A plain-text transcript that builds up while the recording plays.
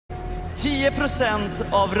10%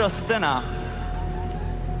 av rösterna,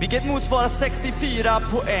 vilket motsvarar 64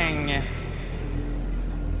 poäng,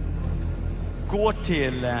 går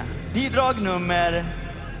till bidrag nummer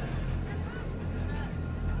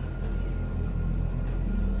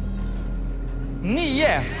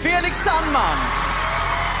 9, Felix Sandman.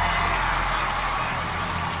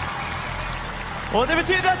 Och det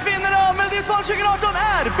betyder att vinnaren av Melodifestivalen 2018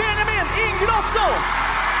 är Benjamin Ingrosso.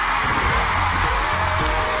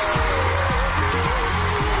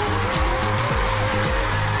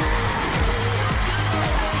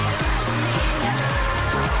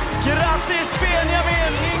 Grattis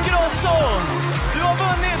Benjamin Ingrosso! Du har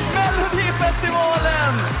vunnit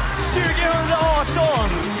Melodifestivalen 2018!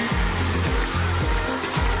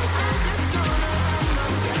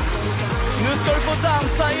 Nu ska du få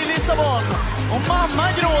dansa i Lissabon och mamma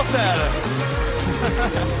gråter!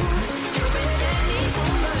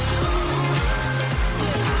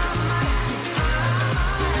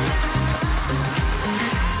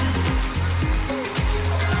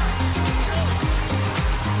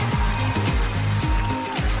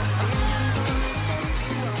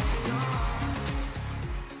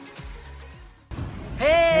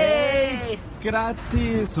 Hey!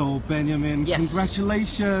 Gratis! So Benjamin, Yes.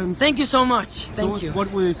 congratulations! Thank you so much. Thank So you.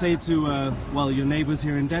 what will you say to your neighbors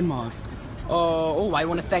here in Denmark? I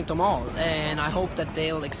want to thank them all, and I hope that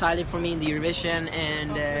they'll excited for me in the Eurovision,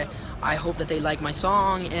 and I hope that they like my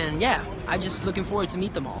song, and yeah, I'm just looking forward to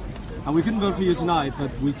meet them all. And we couldn't vote for you tonight, but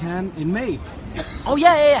we can in May. Oh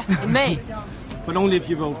yeah, in May. But only if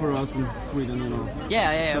you vote for us in Sweden, you know.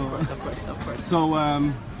 Yeah, So- of course. So,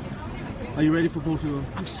 are you ready for Portugal?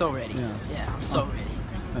 I'm so ready. Yeah. Yeah, I'm so ready.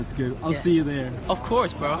 That's good. I'll Yeah. see you there. Of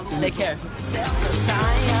course, bro. Take care.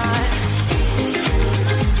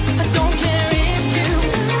 I don't care if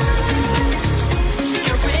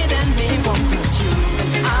you're with anyone but you.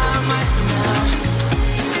 I'm right now.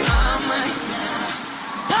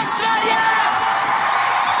 Tack Sverige!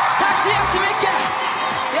 Tack så jättemycket!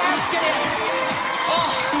 Jag älskar er!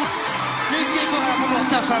 Nu ska vi få höra på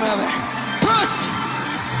låtar framöver. Puss!